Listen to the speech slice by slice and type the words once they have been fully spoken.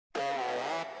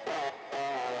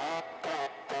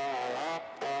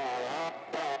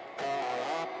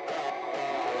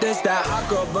This that hot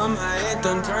girl bum my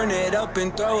anthem. Turn it up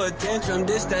and throw a tantrum.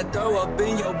 This that throw up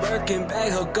in your Birkin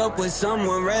bag. Hook up with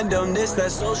someone random. This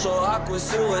that social awkward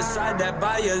suicide. That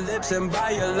buy your lips and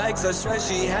buy your likes. I swear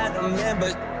she had a man,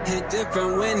 but hit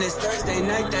different when it's Thursday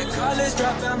night. That college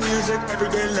dropout music every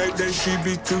day like that. She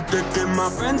be too thick and my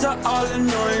friends are all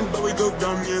annoying, but we go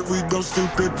dumb, yeah, we go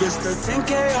stupid. This the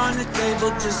 10K on the table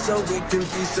just so we can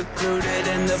be secluded.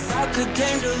 And the vodka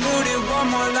came diluted. One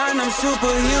more line, I'm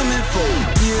superhuman for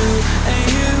you and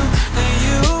you and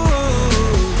you.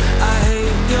 I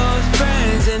hate your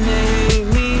friends and they hate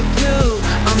me too.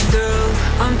 I'm through,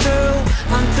 I'm through,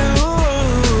 I'm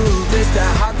through. This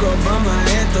that hot girl bummer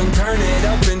anthem. Turn it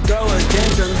up and throw a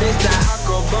tantrum. This that hot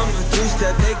girl bummer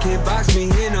two-step. They can't box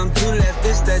me in, I'm too left.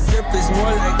 This that drip is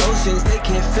more like oceans. They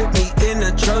can't fit me in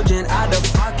a Trojan. Out of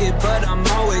pocket, but I'm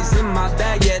always in my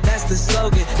bag. Yeah, that's the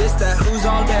slogan. This that who's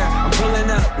all there. I'm pulling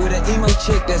up with an emo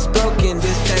chick that's broken.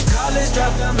 This that college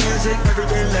dropout music every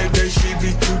day like that. She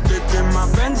be too thick and my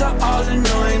friends are all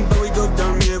annoying, but we go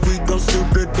dumb, yeah, we go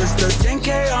stupid. This the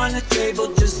 10K on the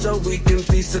table just so we can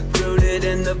be secluded.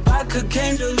 And the vodka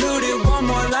came diluted. One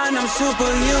more line, I'm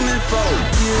superhuman for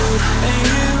you and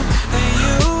you and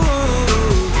you.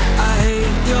 I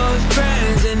hate your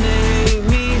friends and they hate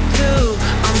me too.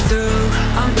 I'm through,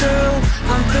 I'm through,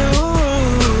 I'm through.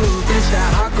 This that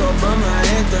hot girl bummer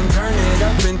anthem. Turn it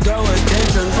up and throw a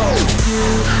tantrum for you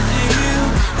and you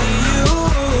and you.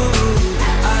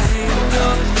 I hate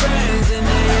your friends and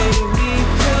they hate me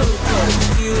too. For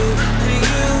you and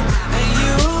you and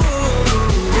you.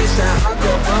 This that hot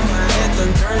girl bummer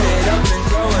anthem. Turn it up and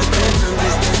throw a tantrum.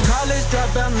 This that college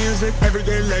dropout music every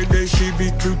day like that. She be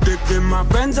too thick and my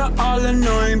friends are all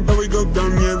annoying, but we go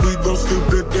dumb, yeah, we go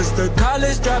stupid. This the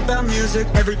college dropout music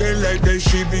every day like that.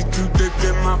 She be too thick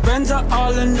and my friends are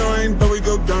all annoying, but we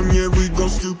go dumb, yeah, we go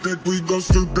stupid. We go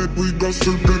stupid, we go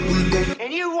stupid, we go.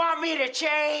 And you want me to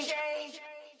change?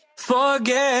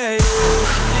 Forget you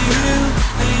and you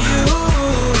and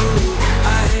you.